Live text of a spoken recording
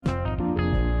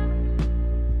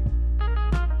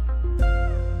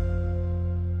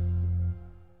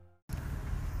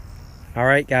All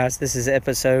right, guys, this is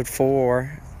episode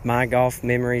 4, My Golf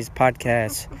Memories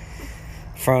podcast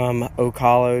from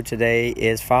Ocala. Today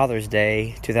is Father's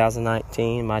Day,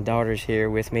 2019. My daughter's here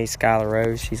with me, Skylar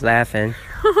Rose. She's laughing.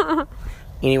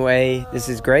 Anyway, this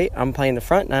is great. I'm playing the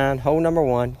front 9, hole number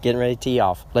 1, getting ready to tee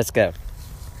off. Let's go.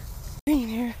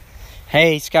 Hey,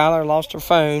 Skylar lost her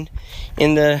phone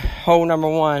in the hole number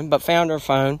 1, but found her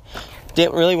phone.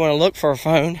 Didn't really want to look for her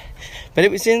phone, but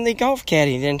it was in the golf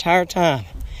caddy the entire time.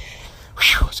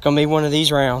 Whew, it's going to be one of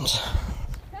these rounds.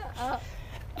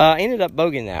 Ended up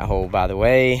bogeying that hole, by the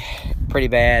way. Pretty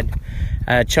bad.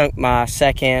 Chunked my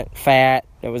second fat.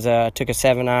 It was took a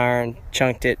 7-iron,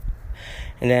 chunked it,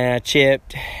 and then I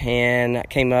chipped, and I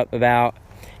came up about,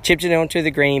 chipped it onto the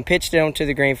green, pitched it onto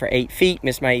the green for 8 feet,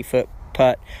 missed my 8-foot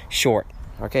putt short.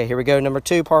 Okay, here we go. Number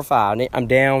 2, par 5. I'm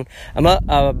down. I'm up.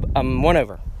 I'm 1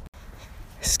 over.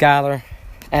 Skylar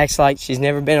acts like she's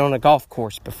never been on a golf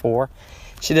course before.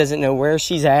 She doesn't know where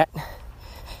she's at.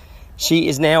 She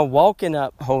is now walking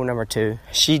up hole number 2.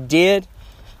 She did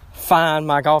find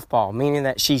my golf ball, meaning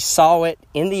that she saw it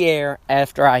in the air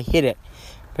after I hit it,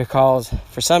 because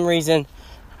for some reason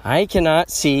I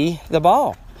cannot see the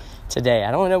ball today.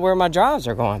 I don't know where my drives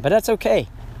are going, but that's okay.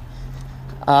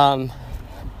 Skylar's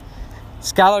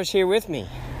here with me.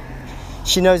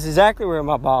 She knows exactly where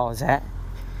my ball is at.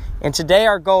 And today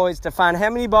our goal is to find, how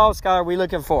many balls, Skylar, are we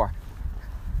looking for?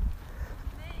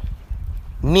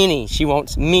 Many. She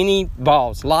wants many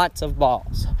balls, lots of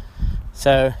balls.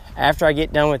 So after I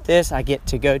get done with this, I get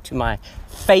to go to my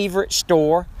favorite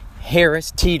store, Harris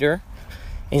Teeter,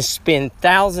 and spend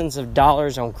thousands of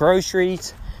dollars on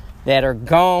groceries that are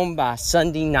gone by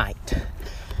Sunday night.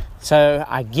 So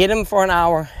I get them for an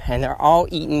hour, and they're all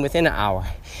eaten within an hour.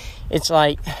 It's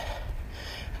like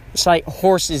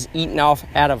horses eating off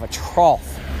out of a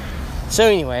trough. So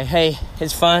anyway, hey,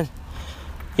 it's fun.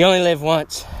 You only live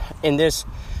once in this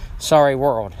sorry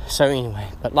world. So anyway,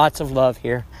 but lots of love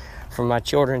here for my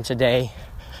children today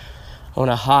on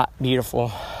a hot, beautiful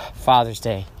Father's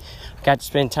Day. Got to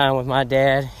spend time with my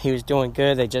dad. He was doing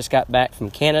good. They just got back from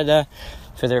Canada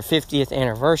for their 50th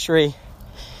anniversary.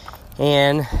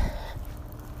 And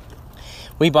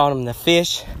we bought them the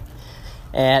fish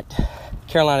at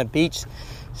Carolina Beach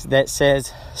that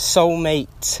says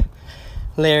Soulmates,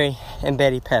 Larry and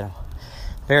Betty Petal.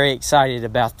 Very excited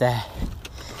about that.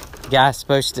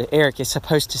 Eric is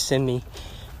supposed to send me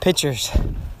pictures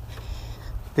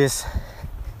this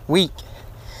week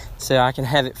so I can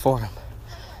have it for him.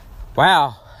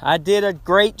 Wow, I did a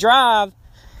great drive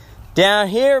down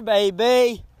here,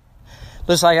 baby.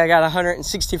 Looks like I got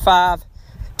 165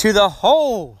 to the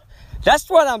hole. That's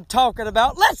what I'm talking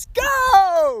about. Let's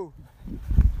go!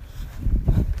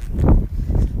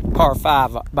 Par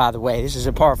 5, by the way. This is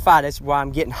a par 5. That's why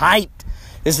I'm getting hyped.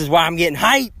 This is why I'm getting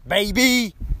hyped,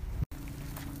 baby.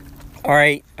 All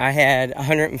right, I had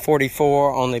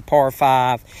 144 on the par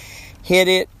 5.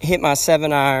 Hit my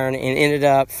 7-iron, and ended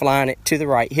up flying it to the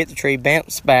right. Hit the tree,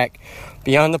 bounced back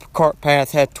beyond the cart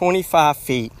path, had 25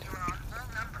 feet.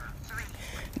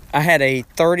 I had a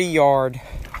 30-yard,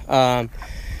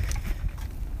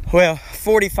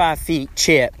 45 feet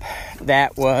chip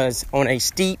that was on a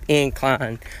steep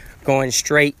incline going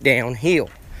straight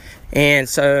downhill. And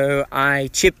so I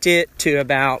chipped it to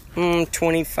about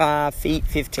 25 feet,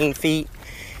 15 feet,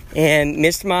 and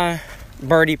missed my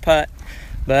birdie putt,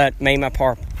 but made my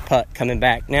par putt coming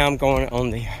back. Now I'm going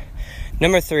on the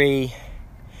number 3,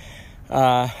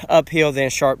 uphill, then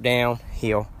sharp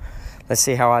downhill. Let's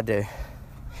see how I do.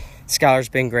 Skylar's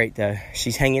been great, though.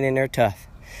 She's hanging in there tough.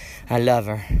 I love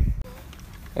her.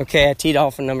 Okay, I teed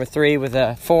off on number 3 with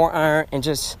a 4-iron, and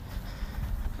just,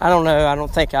 I don't know, I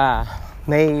don't think I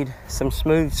made some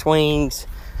smooth swings.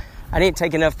 I didn't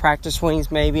take enough practice swings,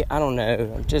 maybe. I don't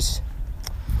know.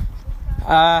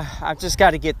 I've just got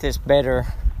to get this better.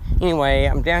 Anyway,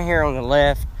 I'm down here on the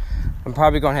left. I'm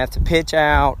probably going to have to pitch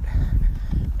out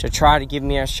to try to give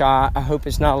me a shot. I hope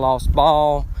it's not a lost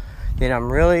ball. Then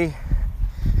I'm really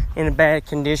in a bad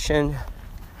condition.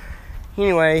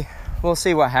 Anyway, we'll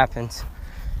see what happens.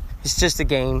 It's just a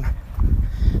game.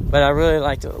 But I really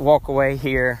like to walk away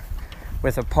here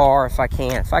with a par if I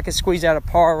can. If I could squeeze out a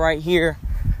par right here,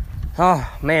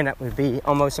 oh man, that would be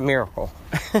almost a miracle.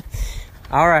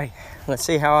 All right, let's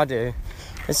see how I do.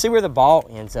 Let's see where the ball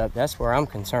ends up. That's where I'm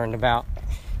concerned about.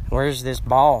 Where's this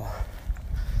ball?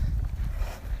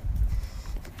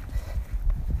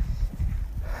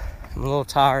 I'm a little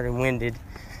tired and winded.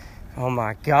 Oh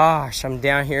my gosh, I'm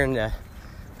down here in the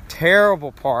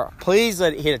terrible part. Please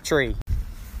let it hit a tree.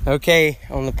 Okay,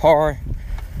 on the par,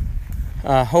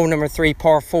 hole number 3,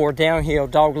 par 4, downhill,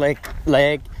 dog leg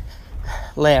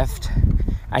left.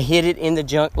 I hit it in the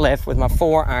junk left with my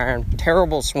 4-iron.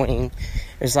 Terrible swing.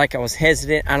 It was like I was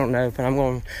hesitant. I don't know, but I'm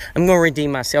going to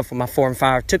redeem myself with my 4 and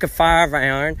 5. Took a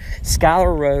 5-iron.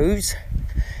 Skylar rose.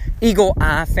 Eagle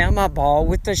eye. Found my ball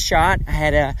with the shot. I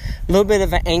had a little bit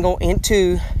of an angle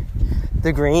into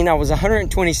the green. I was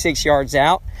 126 yards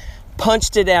out.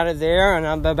 Punched it out of there, and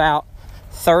I'm about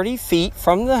 30 feet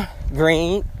from the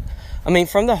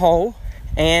from the hole.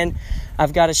 And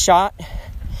I've got a shot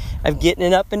of getting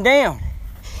it up and down.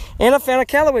 And I found a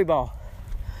Callaway ball.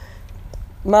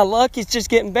 My luck is just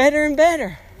getting better and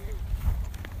better.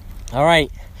 All right.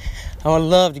 I would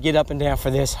love to get up and down for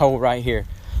this hole right here.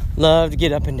 Love to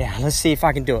get up and down. Let's see if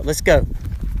I can do it. Let's go.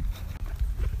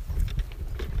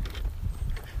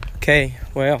 Okay,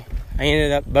 well, I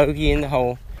ended up bogey in the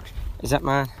hole. Is that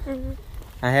mine? Mm-hmm.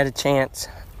 I had a chance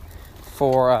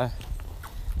for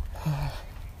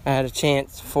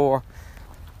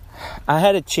I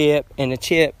had a chip, and the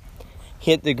chip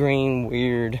hit the green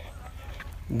weird,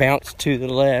 bounced to the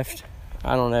left.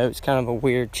 I don't know, it's kind of a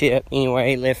weird chip.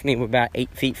 Anyway, it left me with about 8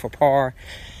 feet for par.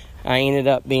 I ended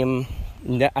up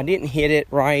I didn't hit it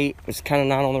right. It was kind of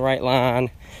not on the right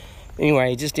line.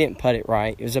 Anyway, just didn't putt it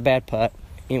right. It was a bad putt.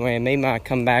 Anyway, I made my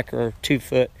comebacker,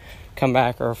 2-foot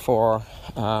comebacker for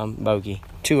bogey.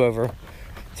 2 over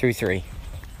through 3.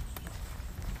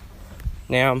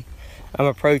 Now I'm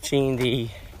approaching the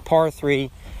par 3,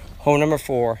 hole number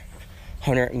 4,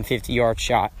 150-yard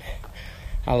shot.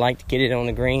 I like to get it on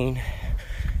the green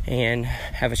and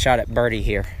have a shot at birdie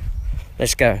here.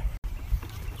 Let's go.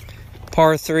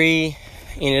 Par 3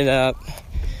 ended up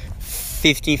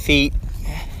 50 feet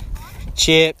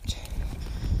chipped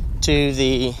to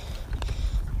the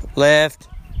left.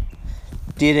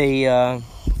 Did a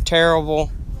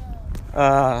terrible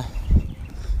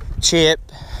chip,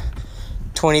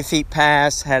 20 feet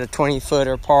pass, had a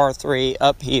 20-footer par 3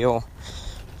 uphill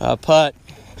putt,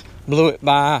 blew it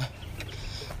by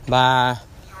I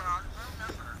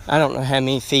don't know how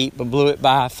many feet, but blew it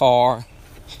by far.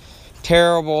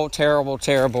 Terrible,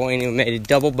 and it made a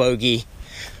double bogey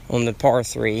on the par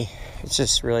 3. It's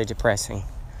just really depressing.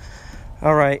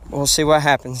 All right, we'll see what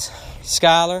happens.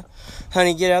 Skylar,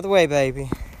 honey, get out of the way, baby.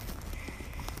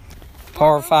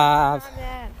 Par 5,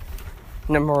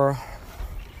 number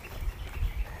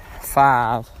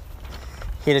 5.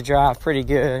 Hit a drive pretty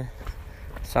good.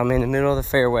 So I'm in the middle of the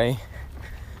fairway.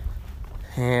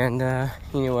 And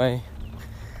anyway,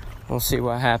 we'll see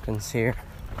what happens here.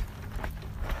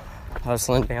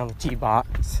 Hustling down the tee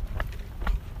box.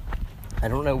 I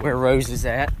don't know where Rose is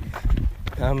at.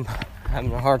 I'm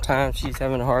having a hard time. She's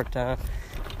having a hard time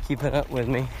keeping up with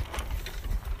me.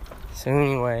 So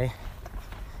anyway,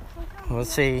 we'll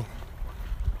see.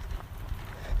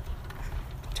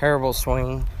 Terrible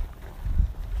swing.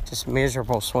 Just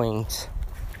miserable swings.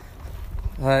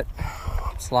 But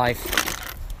it's life.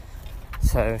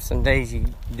 So some days you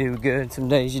do good, some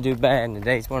days you do bad, and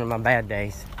today's one of my bad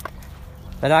days.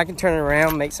 But I can turn it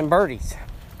around, make some birdies.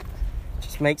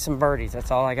 Just make some birdies.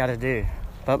 That's all I got to do.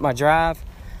 But my drive,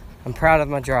 I'm proud of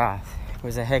my drive. It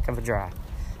was a heck of a drive.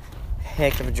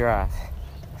 Heck of a drive.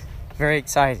 Very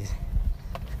excited.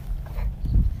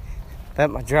 But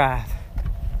my drive.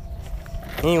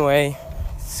 Anyway,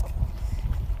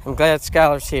 I'm glad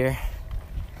Skylar's here.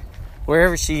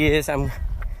 Wherever she is,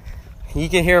 you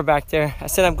can hear her back there. I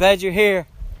said, I'm glad you're here.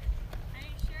 Are you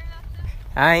sure about this?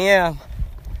 I am.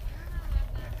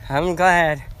 I'm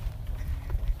glad.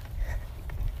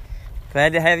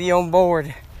 Glad to have you on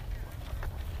board.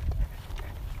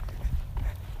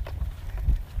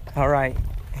 All right,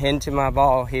 heading to my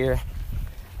ball here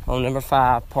on number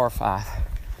 5, par 5. I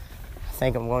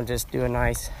think I'm going to just do a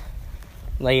nice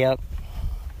layup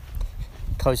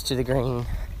close to the green,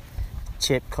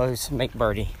 chip close, make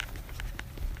birdie.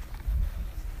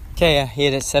 Okay, I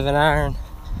hit a 7-iron,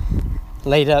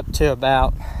 laid up to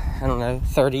about,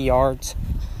 30 yards.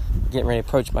 Getting ready to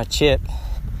approach my chip.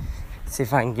 See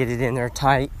if I can get it in there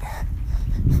tight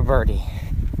for birdie.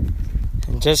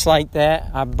 And just like that,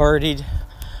 I birdied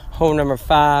hole number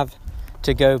 5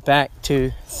 to go back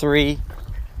to 3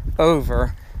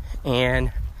 over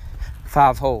and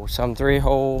 5 holes. So I'm 3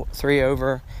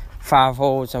 over, 5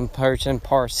 holes. I'm approaching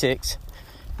par 6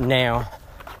 now.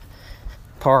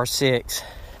 Par 6.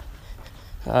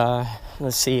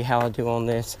 Let's see how I do on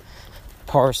this.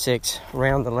 Par 6,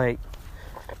 round the lake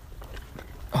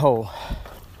hole.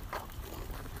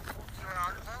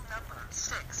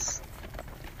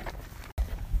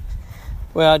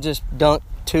 Well, I just dunked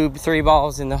 2-3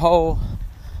 balls in the hole.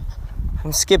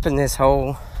 I'm skipping this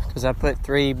hole because I put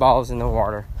 3 balls in the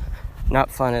water.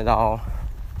 Not fun at all.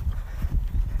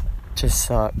 Just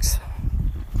sucks.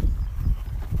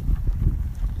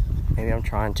 Maybe I'm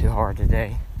trying too hard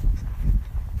today.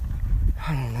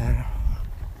 I don't know.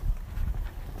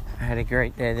 I had a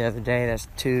great day the other day. That's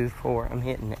 2, 4. I'm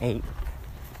hitting 8.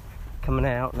 Coming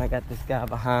out, and I got this guy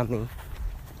behind me.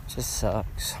 Just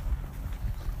sucks.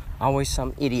 Always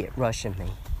some idiot rushing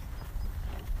me.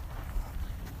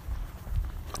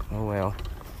 Oh well.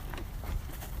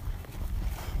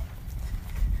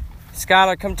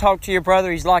 Skylar, come talk to your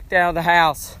brother. He's locked out of the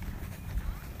house.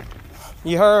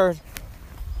 You heard?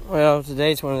 Well,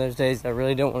 today's one of those days that I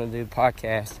really don't want to do a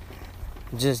podcast.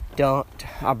 Just dumped.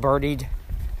 I birdied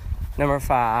number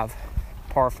 5,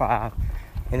 par 5.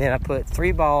 And then I put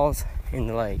 3 balls in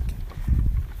the lake.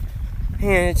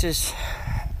 And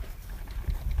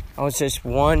I was just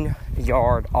 1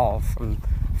 yard off from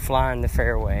flying the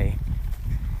fairway.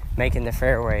 Making the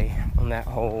fairway on that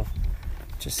hole.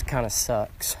 Just kind of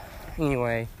sucks.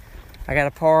 Anyway, I got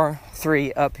a par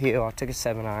 3 uphill. I took a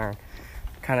 7-iron.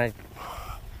 Kind of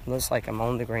looks like I'm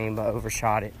on the green, but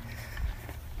overshot it.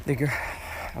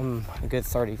 I'm a good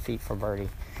 30 feet for birdie.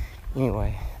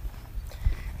 Anyway,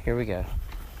 here we go.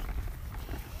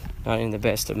 Not in the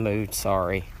best of mood,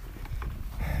 sorry.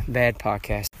 Bad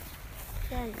podcast.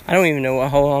 I don't even know what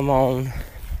hole I'm on.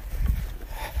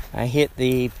 I hit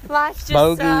the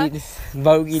bogeyed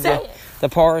the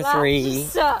par 3.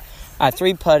 I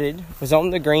 3-putted, was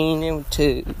on the green in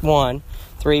 1,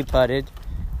 3-putted.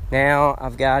 Now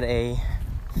I've got a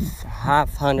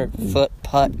 500-foot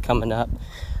putt coming up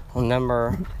on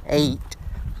number 8.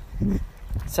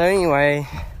 So anyway,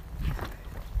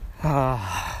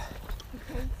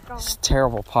 it's a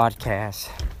terrible podcast.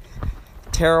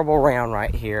 Terrible round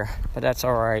right here, but that's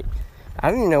all right. I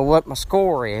don't even know what my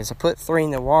score is. I put 3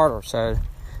 in the water, so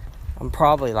I'm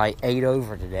probably like 8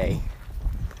 over today.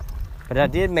 But I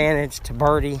did manage to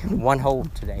birdie 1 hole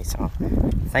today, so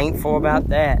I'm thankful about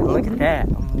that. And look at that.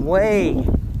 I'm way...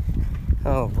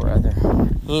 Oh, brother.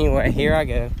 Anyway, here I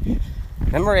go.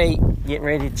 Number 8, getting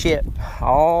ready to chip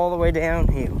all the way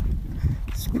downhill.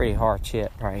 It's a pretty hard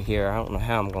chip right here. I don't know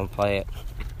how I'm going to play it.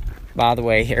 By the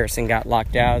way, Harrison got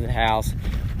locked out of the house.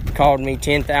 Called me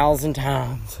 10,000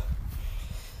 times.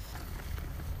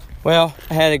 Well,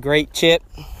 I had a great chip.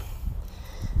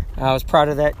 I was proud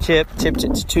of that chip. Tipped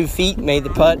it to 2 feet. Made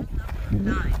the putt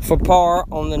for par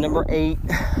on the number 8.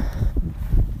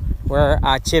 Where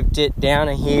I chipped it down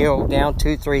a hill, down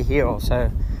 2-3 hills. So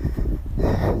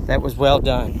that was well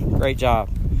done. Great job.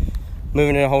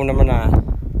 Moving to hole number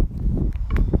 9.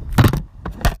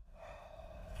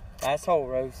 Last hole,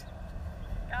 Rose.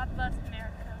 God bless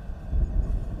America.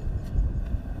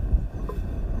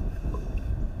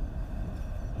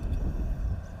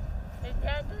 If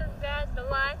that does that, the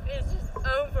life is just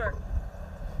over.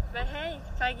 But hey,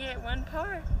 if I get 1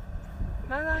 par,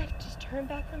 my life just turned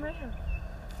back around.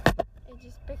 It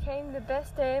just became the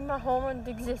best day of my whole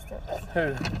existence.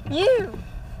 Who? You!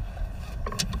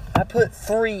 I put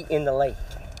 3 in the lake.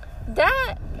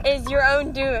 That is your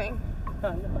own doing.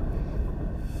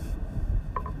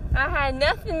 I had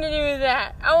nothing to do with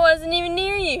that. I wasn't even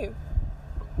near you.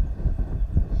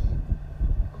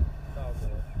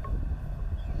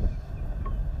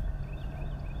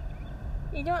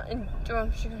 You don't...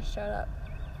 I'm just gonna shut up.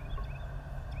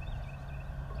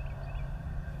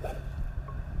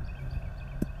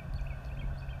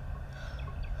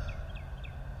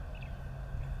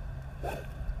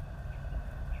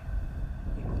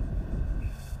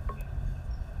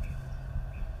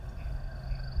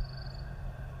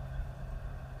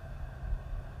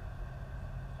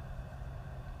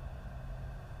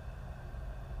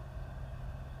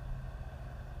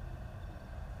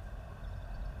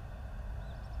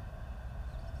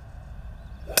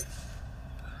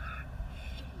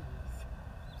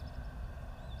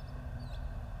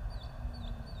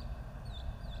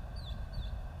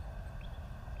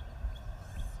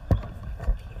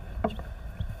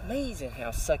 Amazing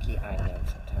how sucky I am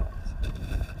sometimes.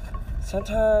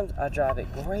 Sometimes I drive it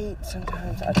great.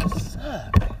 Sometimes I just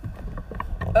suck.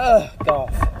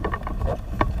 Golf.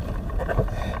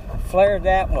 Flared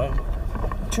that one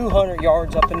 200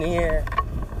 yards up in the air.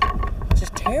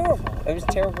 Just terrible. It was a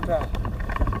terrible drive.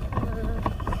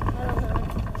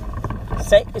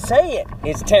 Say it.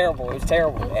 It's terrible. It's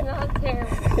terrible. It's not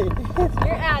terrible.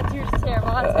 Your attitude's terrible.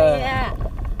 I'll tell you that.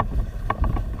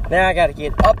 Now I got to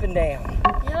get up and down.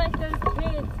 You're like those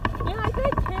kids. You're like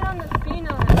that kid on the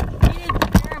phenotype. He is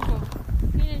terrible.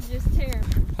 He is just terrible.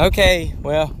 Okay,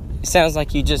 well, it sounds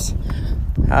like you just...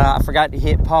 I forgot to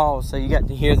hit pause, so you got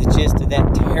to hear the gist of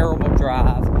that terrible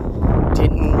drive.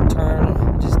 Didn't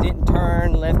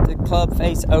turn, left the club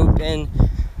face open.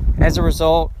 As a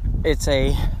result, it's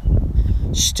a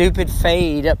stupid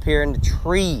fade up here in the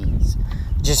trees.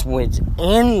 just went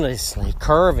endlessly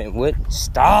curving, wouldn't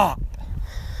stop.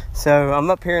 So I'm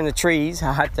up here in the trees.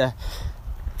 I had to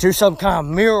do some kind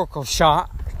of miracle shot,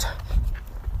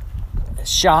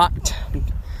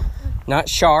 not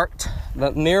sharked,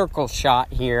 but miracle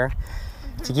shot here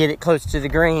to get it close to the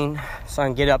green so I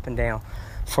can get up and down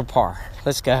for par.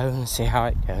 Let's go and see how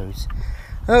it goes.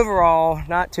 Overall,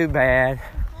 not too bad.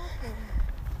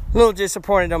 A little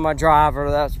disappointed on my driver.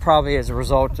 That's probably as a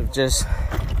result of just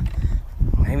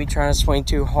maybe trying to swing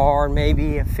too hard.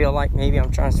 Maybe I feel like maybe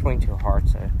I'm trying to swing too hard.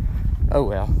 So, oh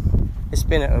well. It's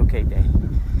been an okay day.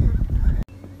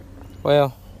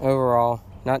 Well, overall,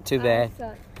 not too bad.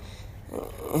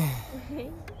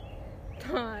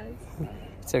 Pause.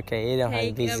 It's okay. It don't have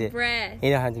to be zipped. Breath. It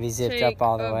don't have to be zipped up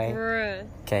all the way. Breath.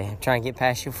 Okay, I'm trying to get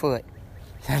past your foot.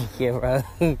 Thank you,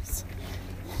 Rose.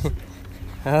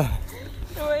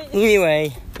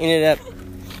 Anyway, ended up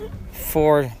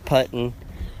 4 putting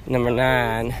number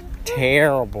 9.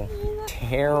 Terrible.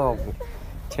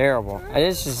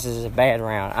 This is a bad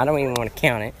round. I don't even want to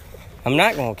count it. I'm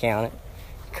not going to count it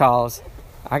because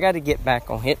I got to get back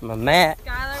on hitting my mat.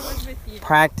 Skylar was with you.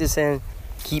 Practicing.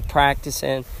 Keep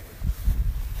practicing.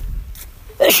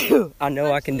 I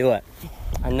know I can do it.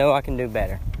 I know I can do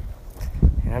better.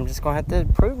 And I'm just going to have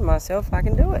to prove to myself I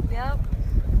can do it. Yep.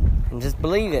 And just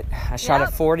believe it. I shot a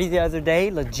 40 the other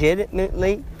day,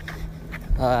 legitimately.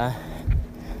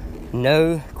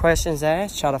 No questions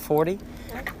asked. Shot a 40.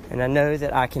 Yep. And I know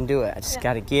that I can do it. I just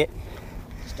got to get...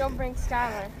 Just don't bring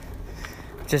Skylar.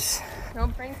 Just...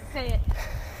 Don't bring Say it.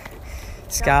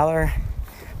 Skylar...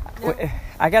 No.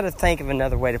 I got to think of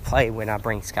another way to play when I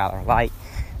bring Skylar. Like,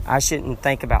 I shouldn't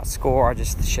think about score. I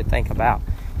just should think about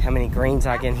how many greens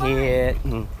I can hit.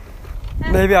 And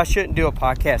maybe I shouldn't do a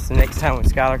podcast the next time when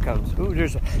Skylar comes. Ooh,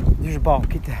 there's a ball.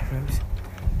 Get that, Rose.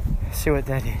 See what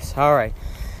that is. All right.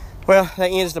 Well,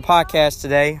 that ends the podcast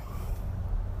today.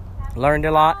 Learned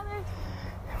a lot.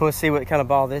 We'll see what kind of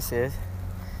ball this is.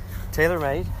 Tailor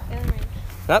made.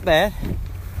 Not bad.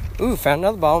 Ooh, found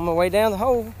another ball on my way down the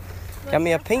hole. Got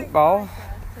me a pink ball.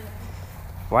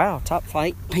 Wow, Top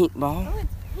Flight pink ball. Oh,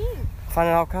 it's pink.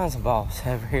 Finding all kinds of balls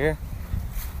over here.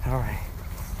 All right.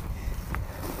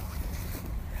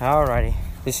 Alrighty.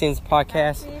 This ends the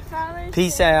podcast.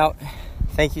 Peace out.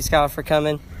 Thank you, Skylar, for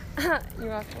coming. You're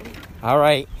welcome. All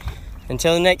right.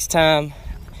 Until the next time,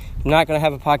 I'm not going to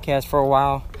have a podcast for a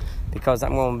while because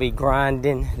I'm going to be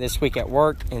grinding this week at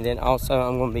work. And then also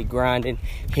I'm going to be grinding,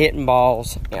 hitting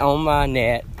balls on my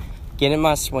net, getting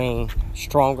my swing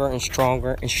stronger and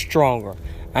stronger and stronger.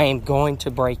 I am going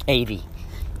to break 80.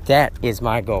 That is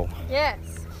my goal. Yes.